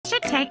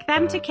take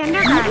them to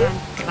kindergarten.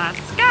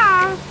 Let's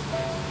go!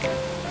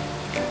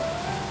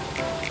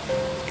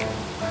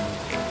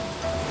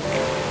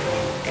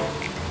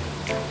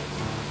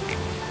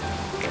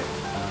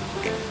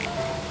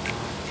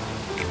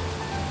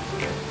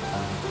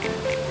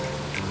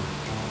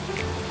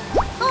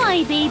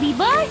 Hi, baby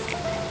bus.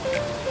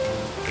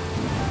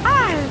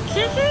 Oh,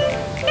 Kiki,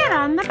 get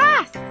on the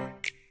bus.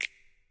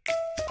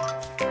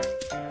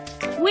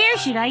 Where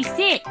should I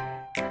sit?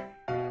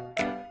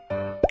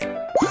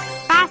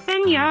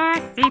 Fasten your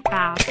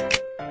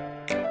seatbelt.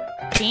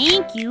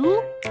 Thank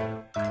you.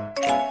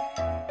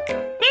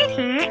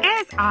 Kiki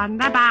is on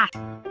the bus.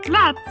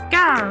 Let's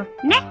go.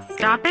 Next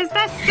stop is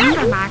the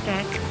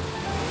supermarket.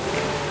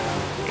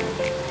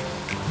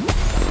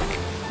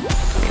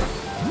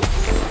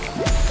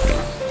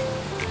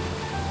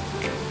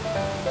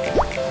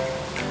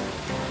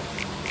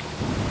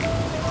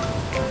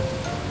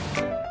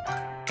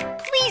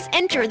 Please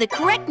enter the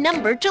correct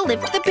number to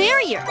lift the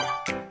barrier.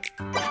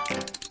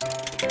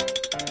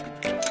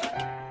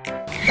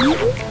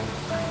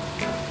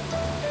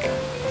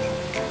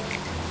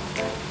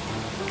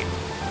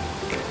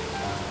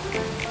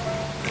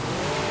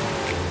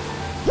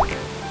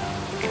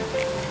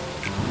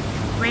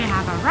 We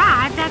have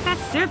arrived at the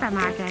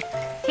supermarket.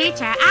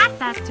 Teacher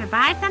asked us to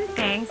buy some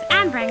things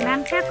and bring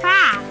them to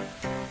class.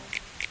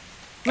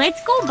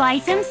 Let's go buy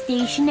some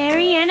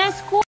stationery and a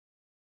school.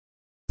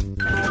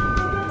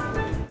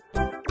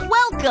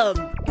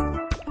 Welcome!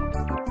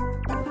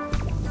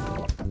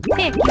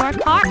 Pick your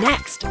card.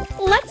 Next,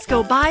 let's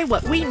go buy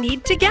what we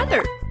need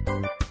together.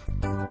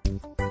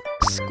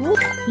 School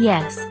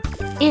Yes,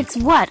 it's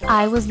what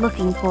I was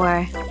looking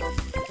for.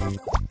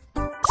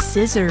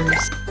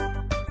 scissors,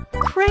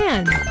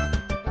 crayon,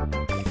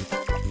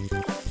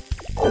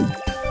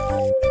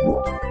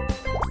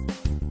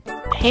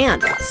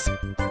 pants,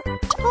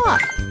 top,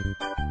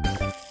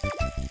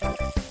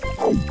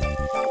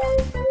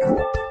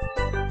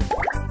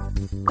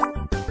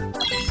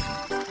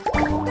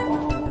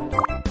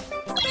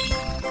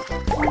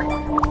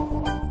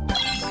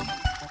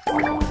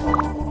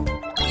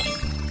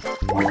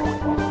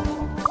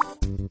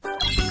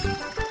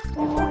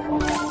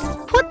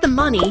 put the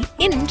money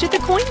into the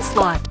coin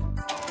slot.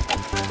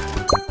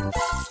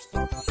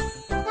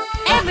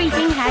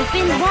 Everything has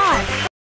been bought.